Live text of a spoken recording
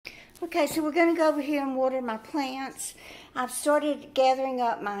Okay, so we're going to go over here and water my plants. I've started gathering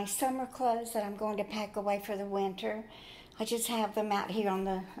up my summer clothes that I'm going to pack away for the winter. I just have them out here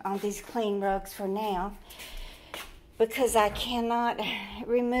on these clean rugs for now because I cannot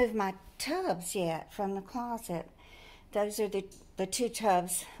remove my tubs yet from the closet. Those are the two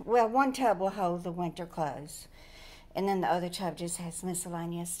tubs. Well, one tub will hold the winter clothes, and then the other tub just has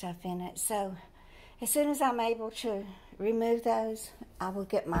miscellaneous stuff in it. So as soon as I'm able to remove those, I will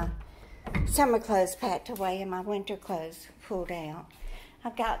get my summer clothes packed away and my winter clothes pulled out.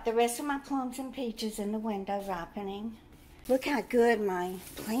 I've got the rest of my plums and peaches in the window ripening. Look how good my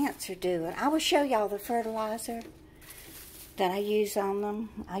plants are doing. I will show y'all the fertilizer that I use on them.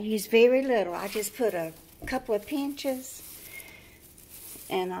 I use very little. I just put a couple of pinches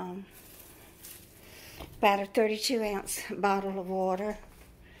and about a 32-ounce bottle of water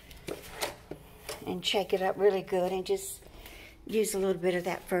and shake it up really good and just use a little bit of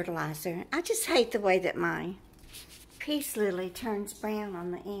that fertilizer. I just hate the way that my peace lily turns brown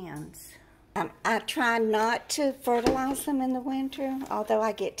on the ends. I try not to fertilize them in the winter, although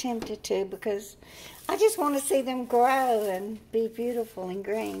I get tempted to because I just want to see them grow and be beautiful and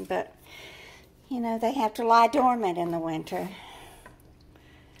green. But, you know, they have to lie dormant in the winter.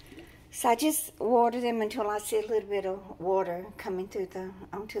 So I just water them until I see a little bit of water coming through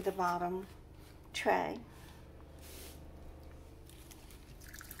onto the bottom tray.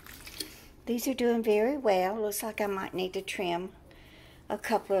 These are doing very well. Looks like I might need to trim a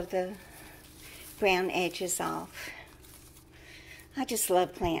couple of the brown edges off. I just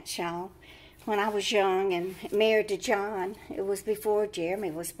love plants, y'all. When I was young and married to John, it was before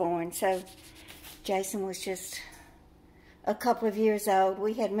Jeremy was born, so Jason was just a couple of years old.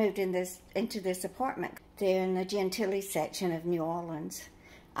 We had moved into this apartment there in the Gentilly section of New Orleans.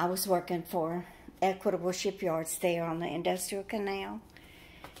 I was working for Equitable Shipyards there on the Industrial Canal.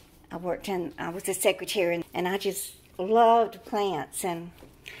 I was a secretary, and I just loved plants. And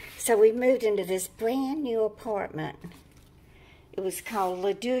so we moved into this brand new apartment. It was called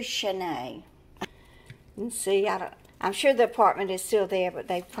Le Duchesnay. And see, I'm sure the apartment is still there, but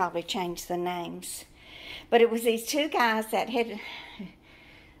they've probably changed the names. But it was these two guys that had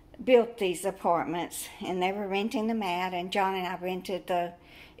built these apartments, and they were renting them out, and John and I rented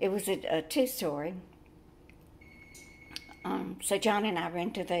it was a two-story. So John and I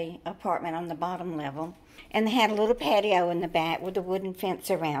rented the apartment on the bottom level, and they had a little patio in the back with a wooden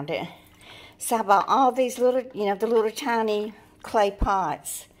fence around it. So I bought all these little, the little tiny clay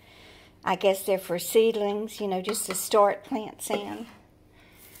pots. I guess they're for seedlings, just to start plants in.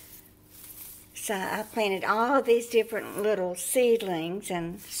 So I planted all these different little seedlings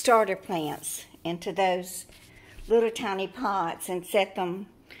and starter plants into those little tiny pots and set them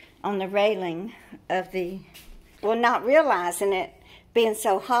on the railing of well, not realizing it being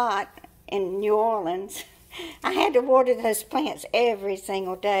so hot in New Orleans, I had to water those plants every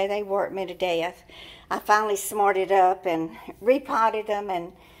single day. They worked me to death. I finally smarted up and repotted them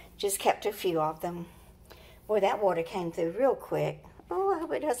and just kept a few of them. Boy, that water came through real quick. Oh, I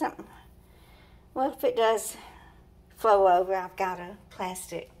hope it doesn't. Well, if it does flow over, I've got a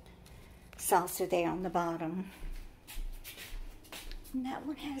plastic saucer there on the bottom. And that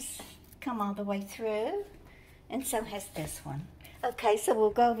one has come all the way through. And so has this one. Okay, so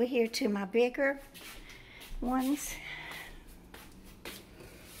we'll go over here to my bigger ones.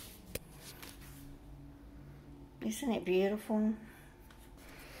 Isn't it beautiful?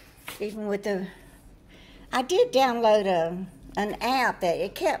 Even with I did download an app that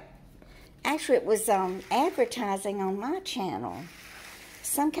it was advertising on my channel.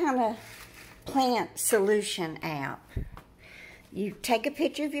 Some kind of plant solution app. You take a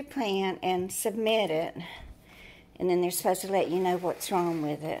picture of your plant and submit it. And then they're supposed to let you know what's wrong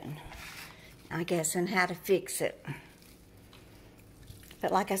with it, I guess, and how to fix it.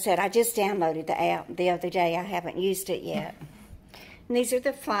 But like I said, I just downloaded the app the other day. I haven't used it yet. And these are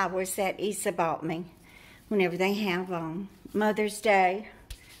the flowers that Isa bought me whenever they have Mother's Day,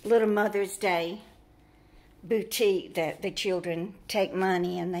 little Mother's Day boutique that the children take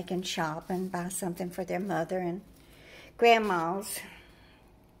money and they can shop and buy something for their mother and grandmas.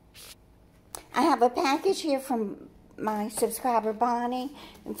 I have a package here from my subscriber, Bonnie.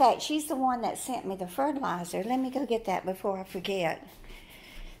 In fact, she's the one that sent me the fertilizer. Let me go get that before I forget.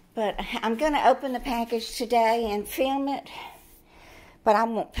 But I'm going to open the package today and film it, but I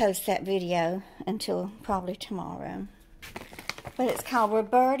won't post that video until probably tomorrow. But it's called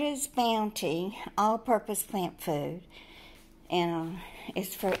Roberta's Bounty All-Purpose Plant Food, and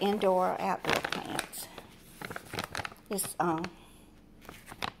it's for indoor, outdoor plants. It's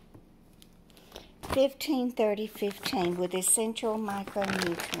 153015 with essential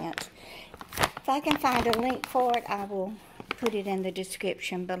micronutrients. If I can find a link for it, I will put it in the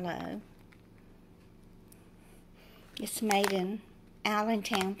description below. It's made in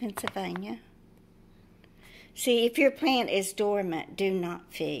Allentown, Pennsylvania. See, if your plant is dormant, do not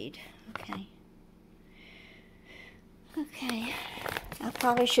feed. Okay. Okay. I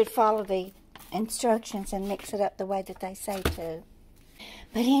probably should follow the instructions and mix it up the way that they say to.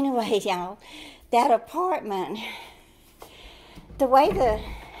 But anyway, y'all, that apartment, the way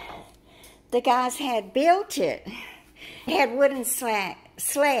the guys had built it, had wooden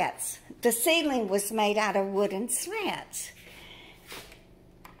slats. The ceiling was made out of wooden slats.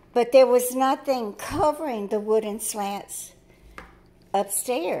 But there was nothing covering the wooden slats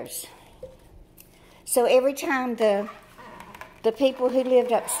upstairs. So every time the people who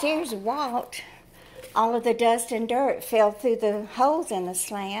lived upstairs walked, all of the dust and dirt fell through the holes in the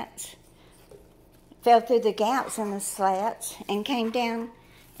slats, fell through the gaps in the slats, and came down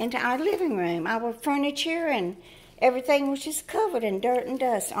into our living room. Our furniture and everything was just covered in dirt and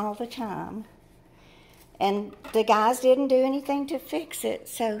dust all the time. And the guys didn't do anything to fix it.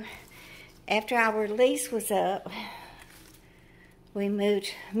 So after our lease was up, we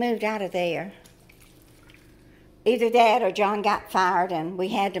moved out of there. Either that or John got fired and we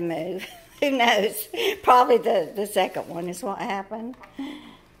had to move. Who knows? Probably the second one is what happened.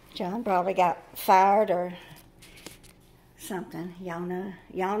 John probably got fired or something.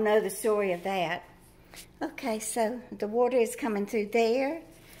 Y'all know the story of that. Okay, so the water is coming through there.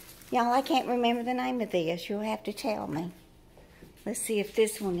 Y'all, I can't remember the name of this. You'll have to tell me. Let's see if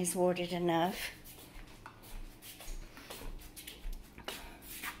this one is watered enough.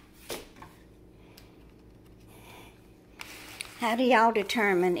 How do y'all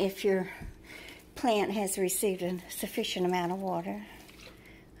determine if your plant has received a sufficient amount of water?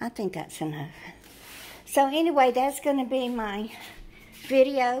 I think that's enough. So anyway, that's going to be my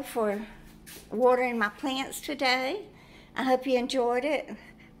video for watering my plants today. I hope you enjoyed it.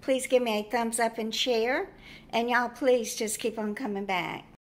 Please give me a thumbs up and share. And y'all please just keep on coming back.